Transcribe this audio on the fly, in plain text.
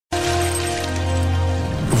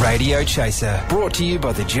Radio Chaser, brought to you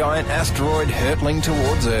by the Giant Asteroid hurtling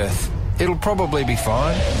towards Earth. It'll probably be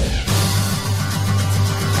fine.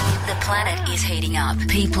 The planet is heating up.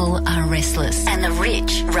 People are restless, and the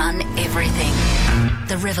rich run everything.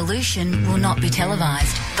 The revolution will not be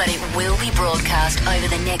televised, but it will be broadcast over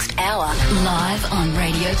the next hour, live on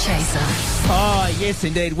Radio Chaser. Oh, yes,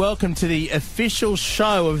 indeed. Welcome to the official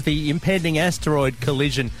show of the impending asteroid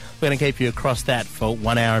collision. We're going to keep you across that for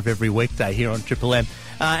 1 hour of every weekday here on Triple M.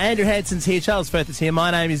 Andrew Hanson's here, Charles Firth is here.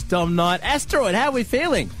 My name is Dom Knight. Asteroid, how are we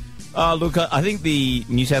feeling? Oh, look, I think the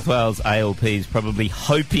New South Wales ALP is probably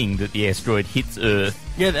hoping that the asteroid hits Earth.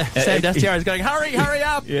 Yeah, Sam Dastiari is going, hurry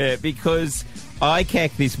up! Yeah, because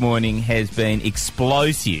ICAC this morning has been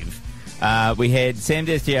explosive. We had Sam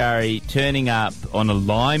Dastiari turning up on a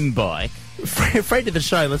Lime bike. Friend of the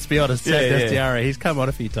show, let's be honest, Sam Dastiari. He's come on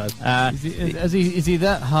a few times. Is he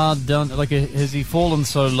that hard done? Has he fallen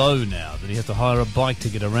so low now that he has to hire a bike to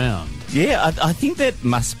get around? Yeah, I think that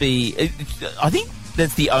must be... I think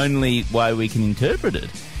that's the only way we can interpret it.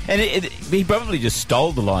 And he probably just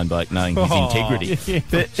stole the Lime bike knowing his integrity.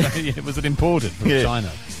 Was it imported from China?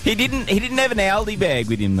 He didn't have an Aldi bag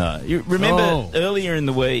with him though. You remember earlier in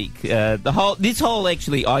the week, this whole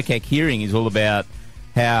actually ICAC hearing is all about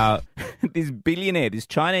how this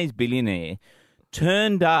Chinese billionaire,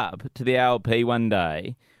 turned up to the ALP one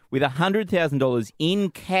day with $100,000 in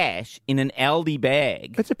cash in an Aldi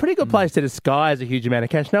bag. It's a pretty good place to disguise a huge amount of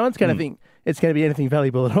cash. No one's going to think it's going to be anything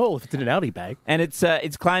valuable at all if it's in an Aldi bag. And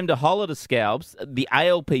it's claimed a whole lot of scalps. The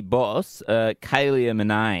ALP boss, Kalia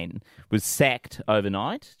Manane, was sacked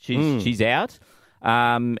overnight. She's out.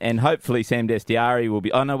 And hopefully Sam Dastiari will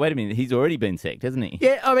be... Oh, no, wait a minute. He's already been sacked, hasn't he?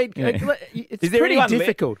 Yeah, I mean, it's pretty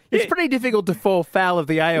difficult. It's pretty difficult to fall foul of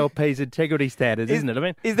the ALP's integrity standards, isn't it? I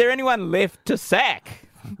mean, is there anyone left to sack?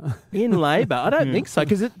 In Labor? I don't think so,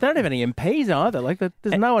 because they don't have any MPs either.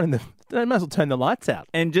 There's no one in the... They might as well turn the lights out.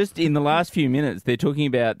 And just in the last few minutes, they're talking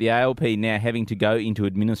about the ALP now having to go into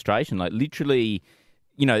administration. Literally...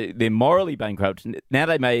 they're morally bankrupt. Now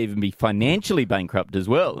they may even be financially bankrupt as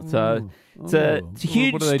well. So it's a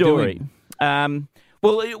huge story.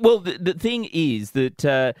 The thing is that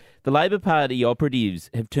the Labor Party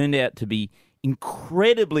operatives have turned out to be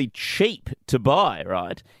incredibly cheap to buy,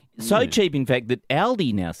 right? So cheap, in fact, that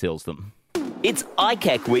Aldi now sells them. It's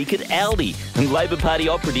ICAC week at Aldi, and Labor Party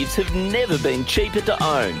operatives have never been cheaper to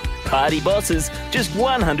own. Party bosses, just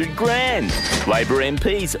 100 grand. Labor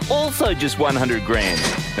MPs, also just 100 grand,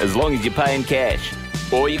 as long as you're paying cash.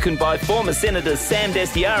 Or you can buy former Senator Sam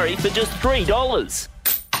Dastiari for just $3.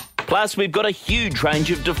 Plus, we've got a huge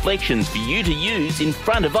range of deflections for you to use in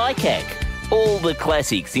front of ICAC. All the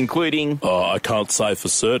classics, including... Oh, I can't say for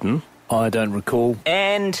certain. I don't recall.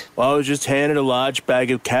 And... I was just handed a large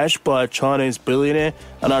bag of cash by a Chinese billionaire,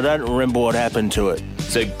 and I don't remember what happened to it.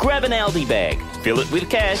 So grab an Aldi bag, fill it with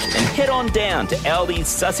cash, and head on down to Aldi's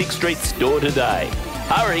Sussex Street store today.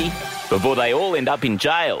 Hurry, before they all end up in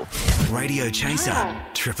jail. Radio Chaser,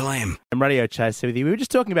 Triple M. Radio Chaser with you. We were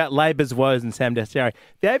just talking about Labor's woes and Sam Dastiari.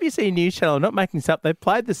 The ABC News Channel, I'm not making this up, they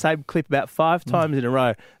played the same clip about 5 times in a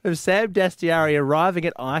row of Sam Dastiari arriving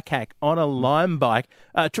at ICAC on a Lime bike.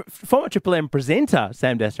 Former Triple M presenter,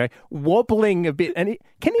 Sam Dastiari, wobbling a bit. And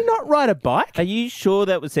can he not ride a bike? Are you sure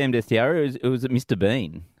that was Sam Dastiari or was it Mr.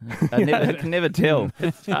 Bean? I can never tell.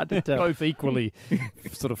 It's hard to tell. Both equally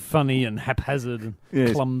sort of funny and haphazard and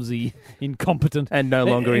clumsy, incompetent. And no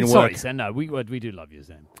longer in work. Sorry, Sam, no, we do love you,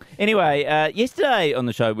 Sam. Anyway, yesterday on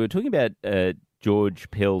the show we were talking about George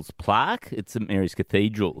Pell's plaque at St Mary's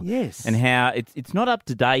Cathedral. Yes. And how it's not up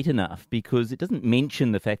to date enough because it doesn't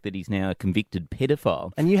mention the fact that he's now a convicted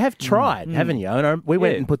pedophile. And you have tried, haven't you? And we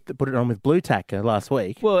went and put it on with blue tack last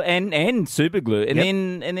week. Well, and super glue, and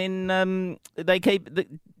then they keep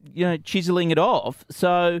chiseling it off.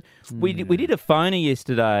 So we did a phoner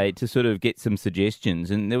yesterday to sort of get some suggestions,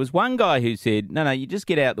 and there was one guy who said, no, you just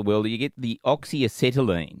get out the welder, you get the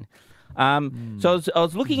oxyacetylene. So I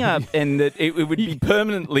was looking up, and that it would be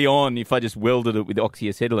permanently on if I just welded it with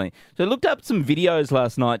oxyacetylene. So I looked up some videos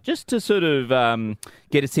last night just to sort of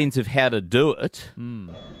get a sense of how to do it.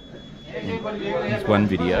 There's one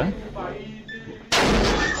video.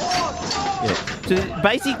 Yeah. So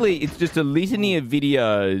basically, it's just a litany of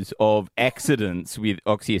videos of accidents with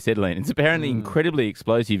oxyacetylene. It's apparently incredibly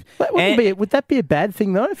explosive. Would that be a bad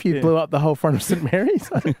thing, though, if you blew up the whole front of St Mary's?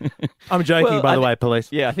 I'm joking, by the way,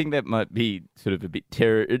 police. Yeah, I think that might be sort of a bit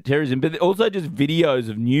terrorism, but also just videos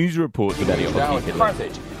of news reports about it. Down in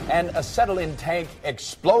Carthage, an acetylene tank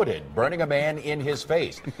exploded, burning a man in his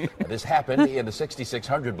face. This happened in the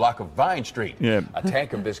 6600 block of Vine Street. Yeah. A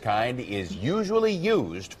tank of this kind is usually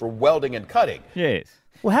used for welding and cutting. Yes.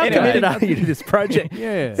 Well, how committed are you to this project?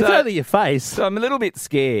 Yeah. It's only your face. So I'm a little bit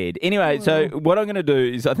scared. Anyway, so what I'm going to do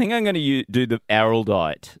is I think I'm going to do the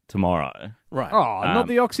araldite tomorrow. Right. Oh, not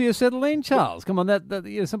the oxyacetylene, Charles. Come on,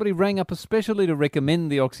 somebody rang up especially to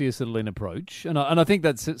recommend the oxyacetylene approach, and I think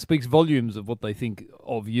that speaks volumes of what they think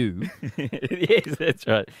of you. Yes, that's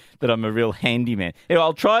right. That I'm a real handyman. Anyway,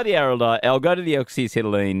 I'll try the araldite. I'll go to the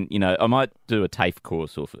oxyacetylene. I might do a TAFE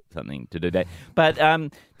course or something to do that. But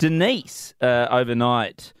Denise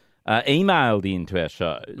overnight emailed into our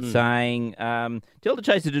show saying, tell the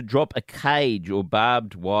chaser to drop a cage or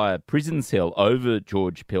barbed wire prison cell over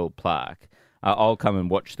George Pell plaque. I'll come and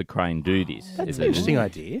watch the crane do this. That's an interesting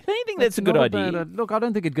idea. Don't you think that's a good idea? Look, I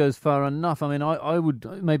don't think it goes far enough. I mean, I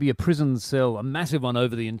would maybe a prison cell, a massive one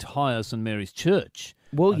over the entire St Mary's Church.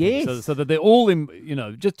 Well, yes. So that they're all in,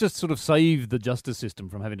 just sort of save the justice system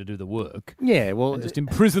from having to do the work. Yeah, well... And just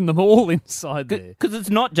imprison them all inside there. Because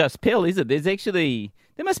it's not just Pell, is it?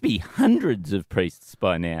 There must be hundreds of priests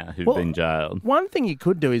by now who've been jailed. One thing you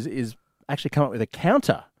could do is actually come up with a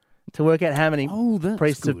counter to work out how many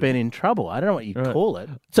priests have been in trouble. I don't know what you'd call it.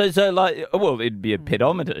 So it'd be a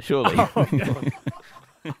pedometer, surely.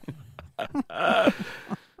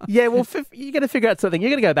 Yeah, well, you're going to figure out something. You're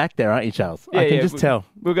going to go back there, aren't you, Charles? I can just tell.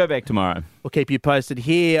 We'll go back tomorrow. We'll keep you posted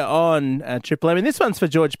here on Triple M. And this one's for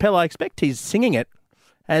George Pell. I expect he's singing it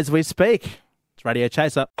as we speak. It's Radio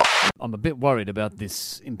Chaser. I'm a bit worried about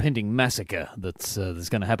this impending massacre that's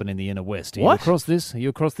going to happen in the inner west. Are What? you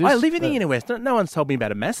across this? I live in the inner west. No one's told me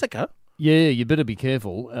about a massacre. Yeah, you better be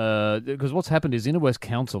careful because what's happened is Inner West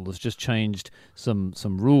Council has just changed some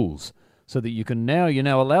rules so that you're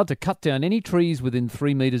now allowed to cut down any trees within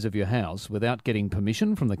 3 metres of your house without getting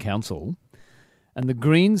permission from the council. And the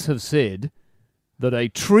Greens have said that a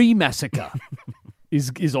tree massacre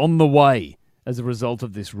is on the way as a result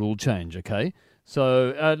of this rule change, okay?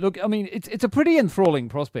 So, look, I mean, it's a pretty enthralling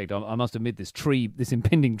prospect, I must admit, this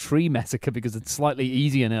impending tree massacre, because it's slightly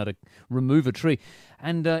easier now to remove a tree.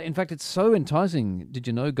 And, in fact, it's so enticing, did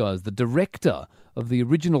you know, guys, the director of the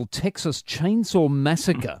original Texas Chainsaw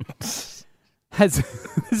Massacre has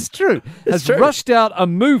rushed out a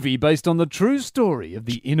movie based on the true story of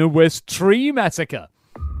the Inner West Tree Massacre.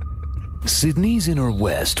 Sydney's Inner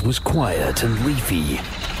West was quiet and leafy.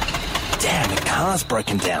 Damn, the car's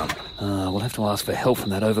broken down. We'll have to ask for help from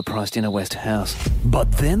that overpriced Inner West house.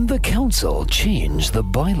 But then the council changed the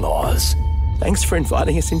bylaws. Thanks for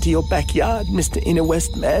inviting us into your backyard, Mr. Inner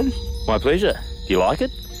West man. My pleasure. Do you like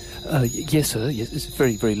it? Yes, sir. Yes, it's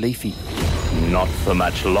very, very leafy. Not for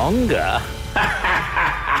much longer.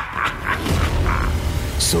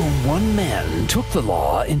 So one man took the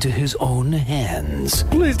law into his own hands.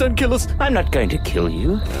 Please don't kill us. I'm not going to kill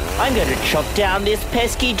you. I'm going to chop down this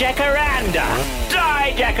pesky jacaranda.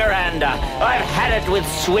 Die, jacaranda! I've had it with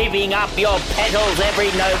sweeping up your petals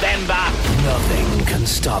every November. Nothing can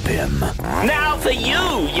stop him. Now for you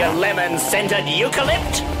lemon-scented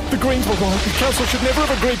eucalypt! The Greens were wrong. The council should never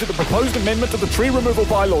have agreed to the proposed amendment to the tree removal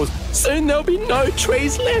bylaws. Soon there'll be no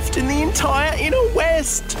trees left in the entire Inner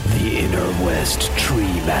West. The Inner West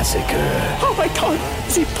Tree Massacre. Oh my God,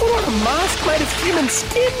 has he put on a mask made of human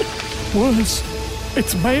skin? Worse,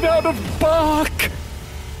 it's made out of bark.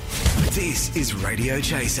 This is Radio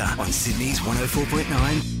Chaser on Sydney's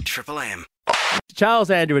 104.9 Triple M.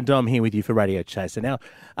 Charles, Andrew and Dom here with you for Radio Chaser. Now,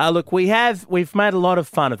 look, we've made a lot of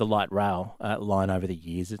fun of the light rail line over the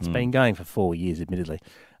years. It's been going for 4 years, admittedly.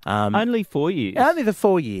 Only 4 years. Only the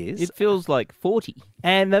 4 years. It feels like 40.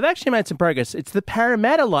 And they've actually made some progress. It's the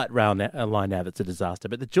Parramatta light rail line now that's a disaster.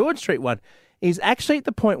 But the George Street one is actually at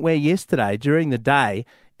the point where yesterday, during the day,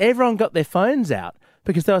 everyone got their phones out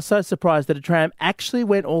because they were so surprised that a tram actually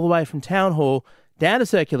went all the way from Town Hall down to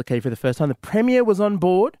Circular Quay for the first time. The Premier was on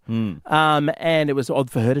board, and it was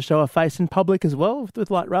odd for her to show her face in public as well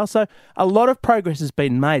with light rail. So a lot of progress has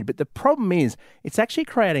been made, but the problem is it's actually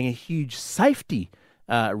creating a huge safety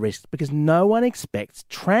risk because no one expects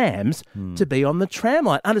trams to be on the tram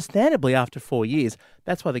line. Understandably, after 4 years,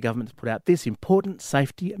 that's why the government's put out this important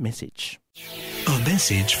safety message. A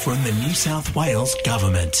message from the New South Wales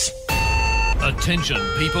government. Attention,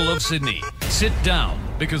 people of Sydney. Sit down,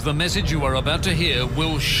 because the message you are about to hear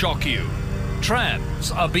will shock you.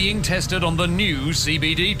 Trams are being tested on the new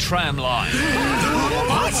CBD tram line.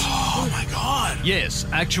 What? Oh my God. Yes,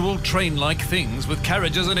 actual train-like things with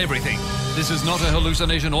carriages and everything. This is not a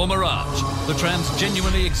hallucination or mirage. The trams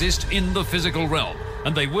genuinely exist in the physical realm,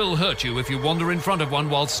 and they will hurt you if you wander in front of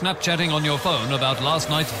one while Snapchatting on your phone about last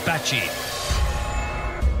night's batchy.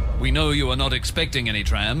 We know you are not expecting any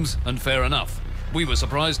trams, and fair enough. We were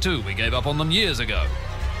surprised too. We gave up on them years ago.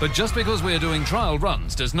 But just because we're doing trial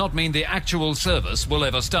runs does not mean the actual service will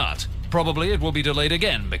ever start. Probably it will be delayed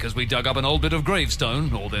again because we dug up an old bit of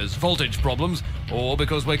gravestone, or there's voltage problems, or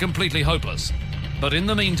because we're completely hopeless. But in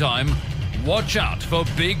the meantime, watch out for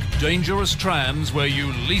big, dangerous trams where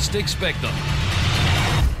you least expect them.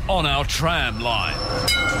 On our tram line.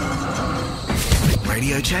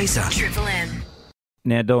 Radio Chaser. Triple M.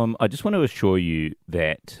 Now, Dom, I just want to assure you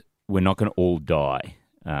that we're not going to all die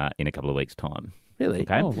in a couple of weeks' time. Really?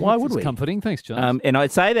 Okay. Oh, Why would that's we? comforting. Thanks, John. And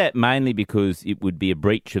I'd say that mainly because it would be a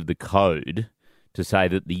breach of the code to say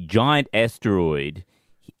that the giant asteroid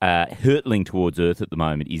hurtling towards Earth at the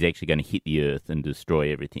moment is actually going to hit the Earth and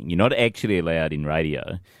destroy everything. You're not actually allowed in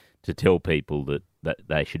radio to tell people that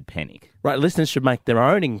they should panic. Right, listeners should make their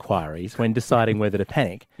own inquiries when deciding whether to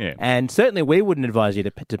panic. Yeah. And certainly we wouldn't advise you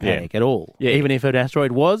to panic at all, Yeah. even if an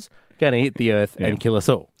asteroid was going to hit the Earth and kill us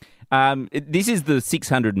all. This is the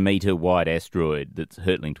 600-metre wide asteroid that's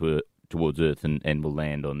hurtling towards Earth and will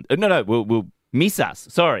land on... will miss us.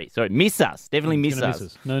 Sorry, miss us. Definitely miss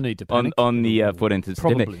us. No need to panic. On the 14th of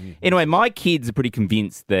September. Probably. Anyway, my kids are pretty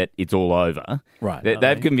convinced that it's all over. Right.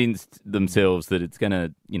 They've convinced themselves that it's going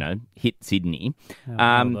to, hit Sydney.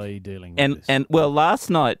 How are they dealing with this? And last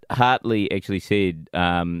night, Hartley actually said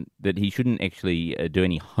that he shouldn't actually do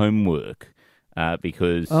any homework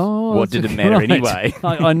because what did it matter anyway?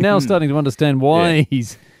 I'm now starting to understand why he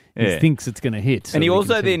thinks it's going to hit. So and he we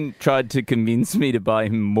also can see. then tried to convince me to buy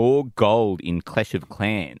him more gold in Clash of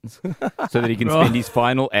Clans so that he can spend his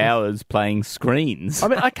final hours playing screens. I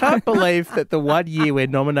mean, I can't believe that the 1 year we're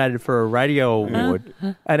nominated for a radio award,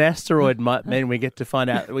 an asteroid might mean we get to find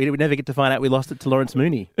out, we never get to find out we lost it to Lawrence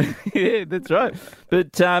Mooney. Yeah, that's right.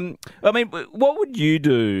 But, I mean, what would you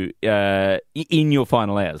do in your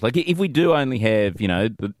final hours? Like, if we do only have,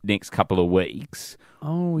 the next couple of weeks...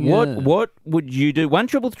 Oh, yeah. What would you do?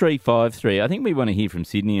 133353. I think we want to hear from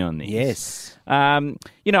Sydney on this. Yes.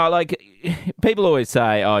 Like people always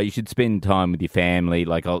say, "Oh, you should spend time with your family."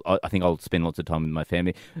 Like I think I'll spend lots of time with my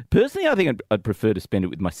family. Personally, I think I'd prefer to spend it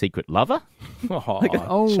with my secret lover. Right.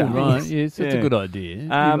 Yes, that's a good idea.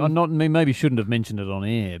 Maybe shouldn't have mentioned it on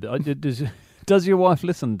air, but does your wife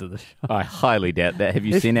listen to the show? I highly doubt that. Have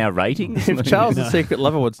you seen our ratings? If Charles, the secret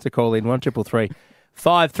lover, wants to call in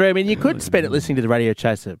 133353. I mean, you could spend it listening to the Radio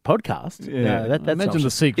Chaser podcast. Yeah. That's imagine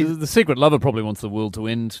the secret lover probably wants the world to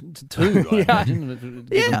end too.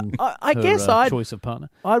 I guess I'd choice of partner.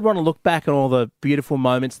 I'd want to look back on all the beautiful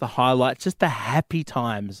moments, the highlights, just the happy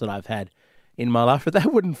times that I've had in my life, but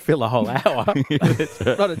that wouldn't fill a whole hour.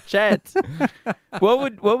 Not a chance.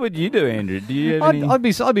 What would you do, Andrew? Do you have any... I'd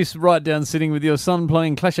be right down sitting with your son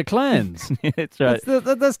playing Clash of Clans. That's right.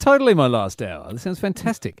 That's totally my last hour. That sounds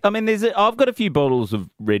fantastic. I mean, I've got a few bottles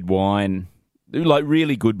of red wine, like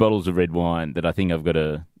really good bottles of red wine that I think I've got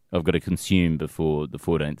to consume before the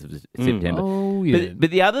 14th of September. Oh, yeah.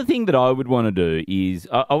 But the other thing that I would want to do is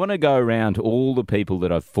I want to go around to all the people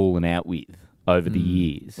that I've fallen out with over the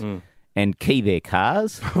years. And key their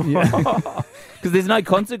cars because there's no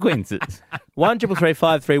consequences.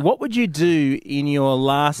 133353. What would you do in your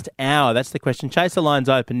last hour? That's the question. Chaser line's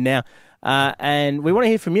open now, and we want to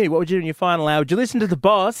hear from you. What would you do in your final hour? Would you listen to the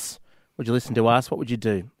boss? Would you listen to us? What would you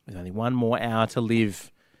do with only one more hour to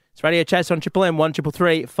live? It's Radio Chaser on Triple M.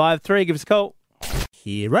 133353. Give us a call.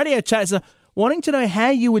 Here, Radio Chaser, wanting to know how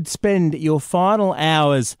you would spend your final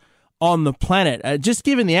hours on the planet. Just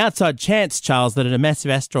given the outside chance, Charles, that a massive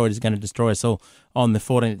asteroid is going to destroy us all on the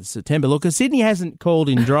 14th of September. Look, as Sydney hasn't called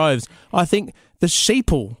in droves, I think the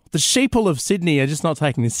sheeple of Sydney are just not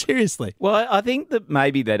taking this seriously. Well, I think that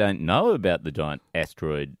maybe they don't know about the giant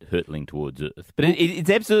asteroid hurtling towards Earth. But it's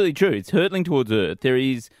absolutely true. It's hurtling towards Earth. There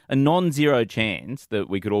is a non-zero chance that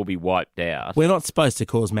we could all be wiped out. We're not supposed to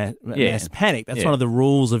cause mass panic. That's one of the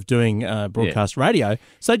rules of doing broadcast radio.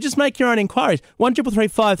 So just make your own inquiries.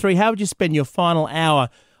 133353. How would you spend your final hour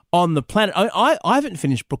on the planet? I haven't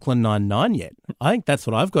finished Brooklyn Nine-Nine yet. I think that's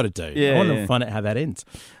what I've got to do. I want to find out how that ends.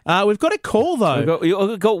 We've got a call though.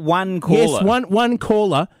 We've got one caller. Yes, one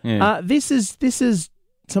caller. Yeah. This is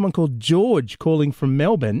someone called George calling from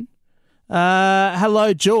Melbourne.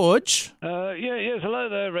 Hello, George. Yes, hello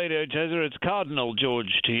there, Radio Chaser. It's Cardinal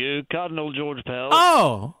George to you, Cardinal George Pell.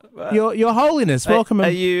 Oh, Your Holiness, welcome. Are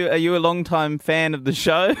you a long-time fan of the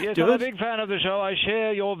show, Yes, George? I'm a big fan of the show. I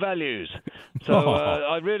share your values. So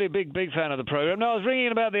I'm really a big fan of the program. Now, I was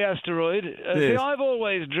ringing about the asteroid. See, I've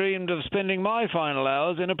always dreamed of spending my final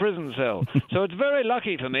hours in a prison cell. So it's very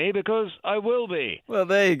lucky for me because I will be. Well,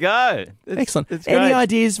 there you go. Excellent. It's Any great.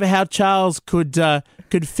 ideas for how Charles could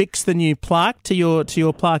fix the new plaque to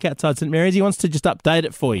your plaque outside St Mary's? He wants to just update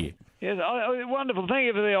it for you. Yes, wonderful. Thank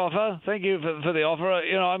you for the offer. Thank you for the offer.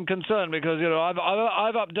 I'm concerned because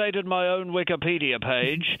I've updated my own Wikipedia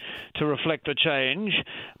page to reflect the change,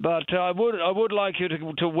 but I would like you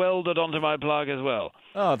to weld it onto my plug as well.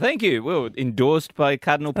 Oh, thank you. Well, endorsed by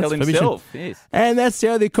Cardinal Pell himself. Yes. And that's the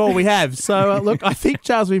only call we have. So, look, I think,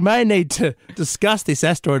 Charles, we may need to discuss this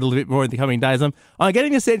asteroid a little bit more in the coming days. I'm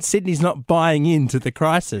getting a sense Sydney's not buying into the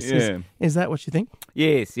crisis. Yeah. Is that what you think?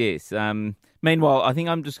 Yes. Meanwhile, I think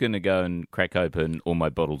I'm just going to go and crack open all my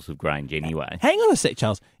bottles of Grange anyway. Hang on a sec,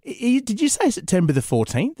 Charles. Did you say September the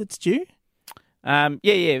 14th it's due? Yeah,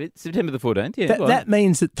 it's September the 14th. Yeah, that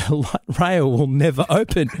means that the light rail will never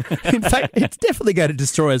open. In fact, it's definitely going to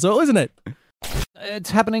destroy us all, isn't it?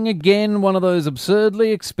 It's happening again, one of those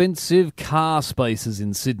absurdly expensive car spaces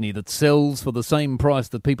in Sydney that sells for the same price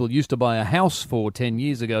that people used to buy a house for 10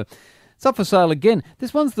 years ago. It's up for sale again.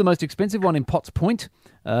 This one's the most expensive one in Potts Point.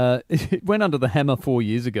 It went under the hammer 4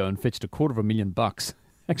 years ago and fetched $250,000.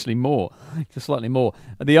 Actually more, just slightly more.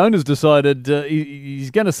 The owner's decided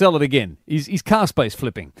he's going to sell it again. He's car space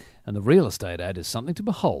flipping. And the real estate ad is something to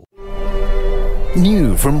behold.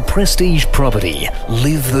 New from Prestige Property,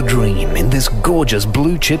 live the dream in this gorgeous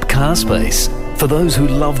blue chip car space. For those who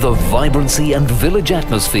love the vibrancy and village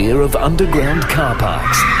atmosphere of underground car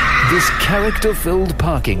parks, this character-filled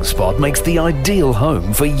parking spot makes the ideal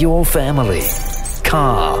home for your family.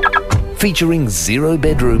 Car. Featuring 0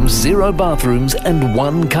 bedrooms, 0 bathrooms and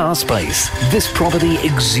 1 car space. This property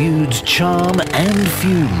exudes charm and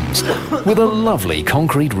fumes with a lovely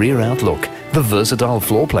concrete rear outlook. The versatile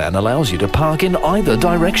floor plan allows you to park in either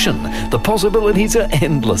direction. The possibilities are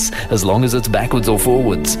endless, as long as it's backwards or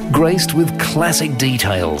forwards. Graced with classic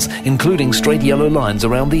details, including straight yellow lines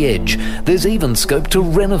around the edge. There's even scope to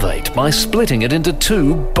renovate by splitting it into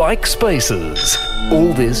 2 bike spaces.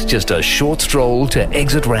 All this just a short stroll to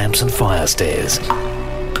exit ramps and fire stairs.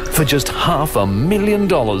 For just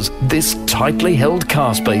 $500,000, this tightly held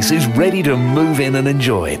car space is ready to move in and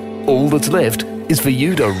enjoy. All that's left is for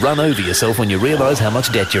you to run over yourself when you realise how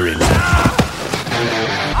much debt you're in.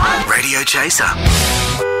 Radio Chaser.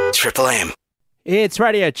 Triple M. It's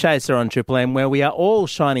Radio Chaser on Triple M, where we are all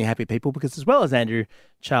shiny, happy people, because as well as Andrew,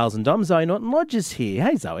 Charles and Dom, Zoe Norton-Lodge is here.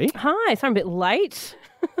 Hey, Zoe. Hi, so I'm a bit late.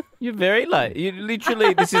 You're very late. You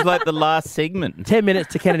literally, this is like the last segment. 10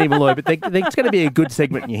 minutes to Kennedy Malloy, but it's going to be a good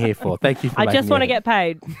segment you're here for. Thank you for I just want to get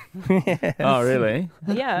paid. Yes. Oh, really?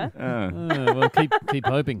 Yeah. Well, keep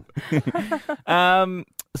hoping.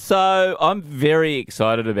 So I'm very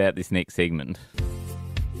excited about this next segment.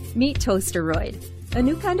 Meet Toasteroid, a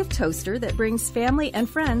new kind of toaster that brings family and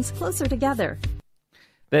friends closer together.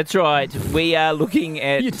 That's right. We are looking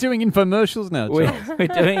at... You're doing infomercials now, Charles.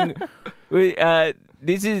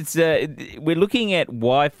 We're looking at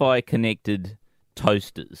Wi-Fi connected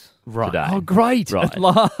toasters today. Oh, great! Right. At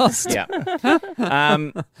last. Yeah.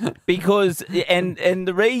 Because and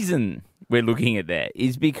the reason we're looking at that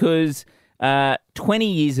is because 20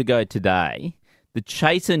 years ago today, the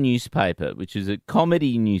Chaser newspaper, which is a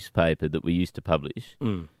comedy newspaper that we used to publish,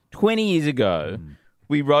 20 years ago.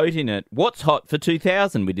 We wrote in it, what's hot for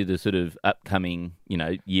 2000? We did a sort of upcoming,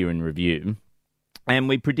 year in review. And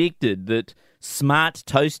we predicted that smart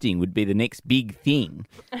toasting would be the next big thing.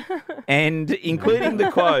 And including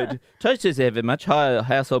the quote, toasters have a much higher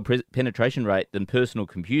household penetration rate than personal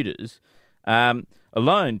computers.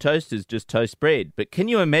 Alone, toasters just toast bread. But can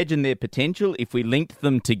you imagine their potential if we linked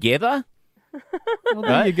them together? Well,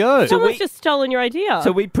 there you go. Someone's just stolen your idea.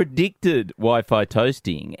 So we predicted Wi-Fi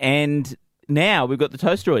toasting, and now we've got the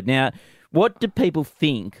Toasteroid. Now, what do people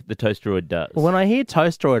think the Toasteroid does? Well, when I hear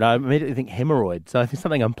Toasteroid, I immediately think hemorrhoid, so I think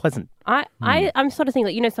something unpleasant. I'm sort of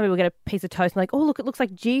thinking, some people get a piece of toast and like, oh, look, it looks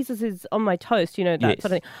like Jesus is on my toast, that Yes. sort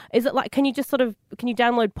of thing. Is it like, can you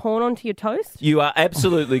download porn onto your toast? You are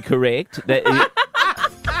absolutely correct.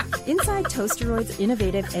 Inside Toasteroid's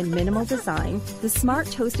innovative and minimal design, the smart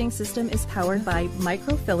toasting system is powered by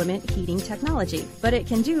microfilament heating technology, but it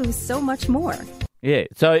can do so much more. Yeah,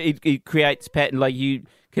 so it creates pattern, like you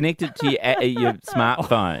connect it to your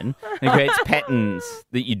smartphone, and it creates patterns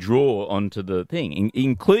that you draw onto the thing,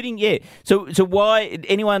 including, So why,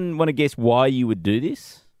 anyone want to guess why you would do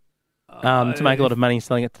this? To make a lot of money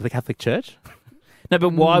selling it to the Catholic Church. No,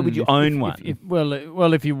 but why would you own one?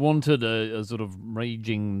 If you wanted a sort of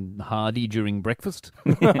raging hardy during breakfast.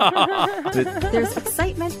 There's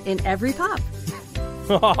excitement in every pop.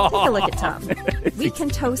 Take a look at Tom. We can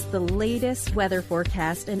toast the latest weather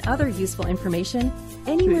forecast and other useful information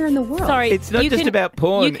anywhere in the world. Sorry, It's not just about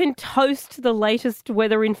porn. You can toast the latest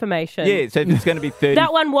weather information. Yeah, so if it's going to be 30...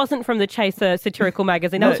 That one wasn't from the Chaser satirical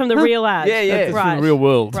magazine. That was from the real ad. Yeah, yeah. That's Right. from the real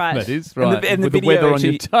world, Right. that is. Right. And the With the video weather on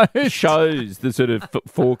your actually toast. shows the sort of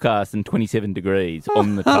forecast and 27 degrees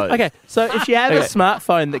on the toast. Okay, so if you have a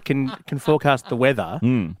smartphone that can forecast the weather,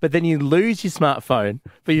 but then you lose your smartphone,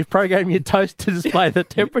 but you've programmed your toast to display the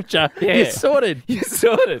temperature, you're sorted. You're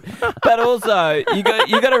sorted. But also, you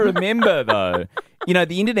got to remember, though,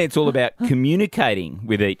 the internet's all about communicating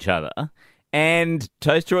with each other, and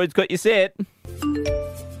Toasteroid's got you set.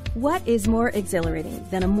 What is more exhilarating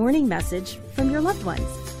than a morning message from your loved ones?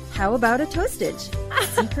 How about a toastage?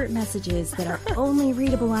 Secret messages that are only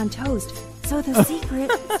readable on toast, so the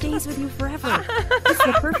secret stays with you forever. It's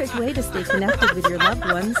the perfect way to stay connected with your loved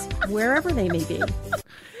ones, wherever they may be.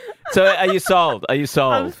 So are you sold? Are you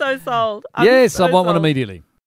sold? I'm so sold. Yes, I want one immediately.